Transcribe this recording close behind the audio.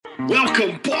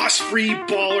Welcome, Boss Free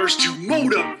Ballers, to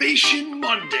Motivation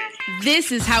Monday.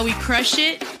 This is how we crush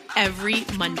it every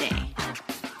Monday.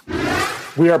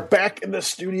 We are back in the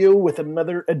studio with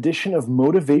another edition of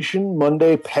Motivation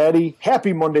Monday. Patty,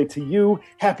 happy Monday to you.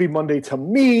 Happy Monday to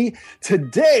me.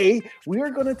 Today, we are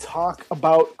going to talk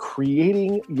about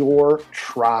creating your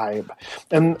tribe.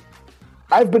 And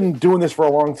I've been doing this for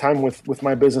a long time with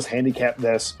my business, Handicap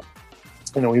This.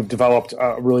 You know, we've developed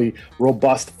a really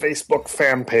robust Facebook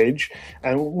fan page.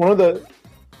 And one of the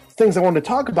things I wanted to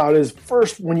talk about is,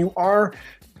 first, when you are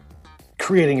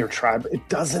creating your tribe, it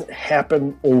doesn't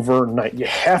happen overnight. You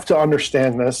have to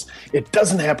understand this. It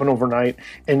doesn't happen overnight,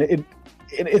 and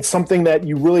it's something that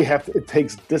you really have to. It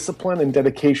takes discipline and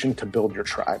dedication to build your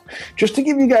tribe. Just to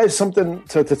give you guys something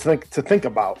to think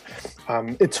about,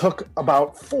 it took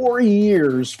about 4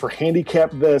 years for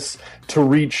Handicap This to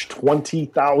reach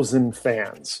 20,000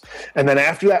 fans, and then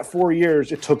after that 4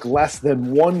 years, it took less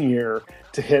than 1 year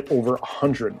to hit over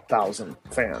 100,000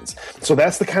 fans. So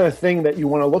that's the kind of thing that you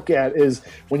want to look at, is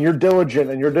when you're diligent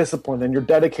and you're disciplined and you're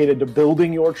dedicated to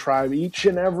building your tribe each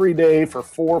and every day for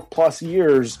 4+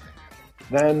 years,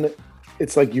 then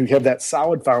it's like you have that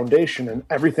solid foundation, and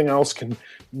everything else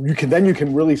you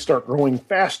can really start growing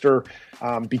faster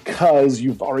because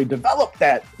you've already developed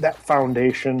that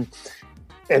foundation.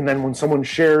 And then when someone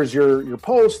shares your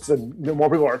posts and more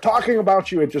people are talking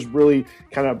about you, it just really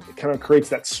kind of creates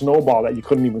that snowball that you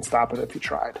couldn't even stop it if you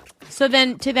tried. So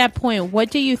then, to that point, what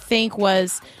do you think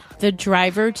was the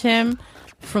driver, Tim,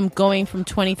 from going from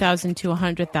 20,000 to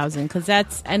 100,000? Because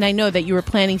and I know that you were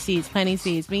planting seeds, being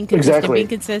consistent, exactly. Being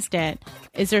consistent.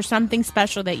 Is there something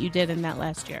special that you did in that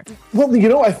last year? Well,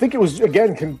 I think it was,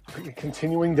 again,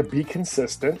 continuing to be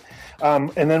consistent.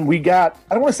 And then I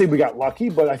don't want to say we got lucky,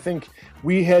 but I think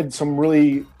we had some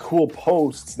really cool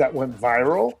posts that went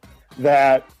viral,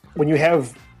 that when you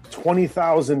have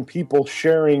 20,000 people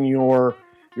sharing your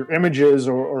images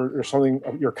or something,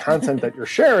 your content that you're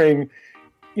sharing,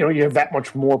 you have that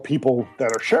much more people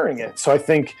that are sharing it. So I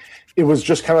think it was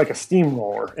just kind of like a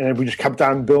steamroller, and we just kept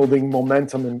on building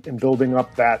momentum and building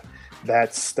up that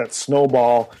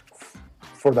snowball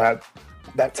for that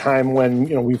time when,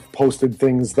 we've posted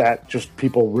things that just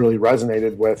people really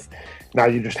resonated with. Now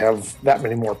you just have that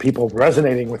many more people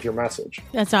resonating with your message.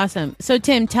 That's awesome. So,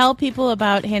 Tim, tell people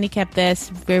about Handicap This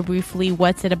very briefly.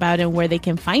 What's it about and where they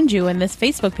can find you in this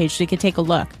Facebook page so you can take a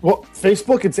look? Well,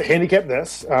 Facebook, it's Handicap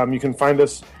This. You can find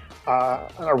us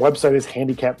our website is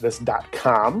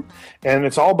handicapthis.com. And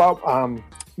it's all about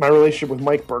my relationship with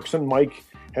Mike Berkson. Mike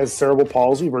has cerebral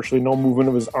palsy, virtually no movement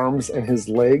of his arms and his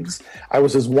legs. I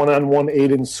was his one-on-one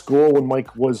aide in school when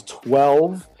Mike was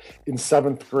 12 in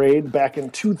 7th grade back in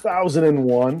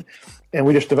 2001. And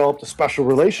we just developed a special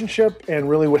relationship. And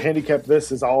really what Handicap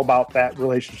This is all about, that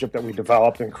relationship that we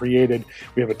developed and created.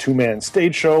 We have a 2-man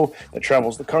stage show that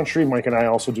travels the country. Mike and I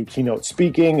also do keynote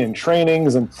speaking and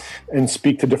trainings and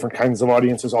speak to different kinds of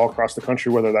audiences all across the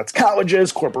country, whether that's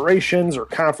colleges, corporations, or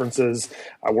conferences.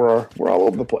 We're all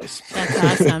over the place.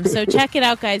 That's awesome. So check it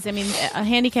out, guys. I mean,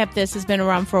 Handicap This has been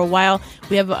around for a while.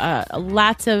 We have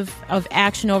lots of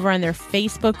action over on their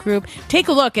Facebook group. Take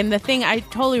a look. And the thing I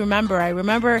totally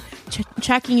remember,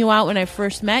 checking you out when I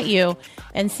first met you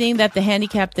and seeing that the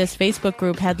Handicap This Facebook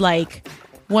group had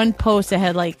one post that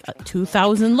had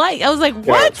 2,000 likes. I was like, what?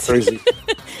 Yeah, it's crazy.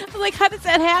 I was like, how does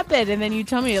that happen? And then you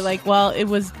tell me, it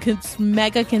was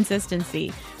mega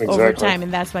consistency over time,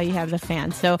 and that's why you have the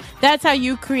fans. So that's how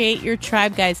you create your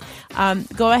tribe, guys.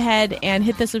 Go ahead and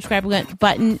hit the subscribe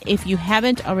button if you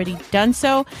haven't already done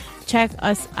so. Check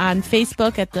us on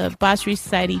Facebook at the Boss Free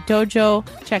Society Dojo.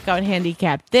 Check out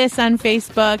Handicap This on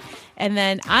Facebook. And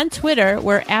then on Twitter,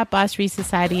 we're at Boss Free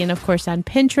Society. And of course on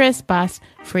Pinterest, Boss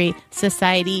Free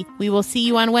Society. We will see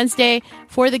you on Wednesday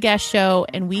for the guest show.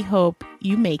 And we hope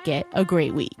you make it a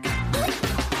great week.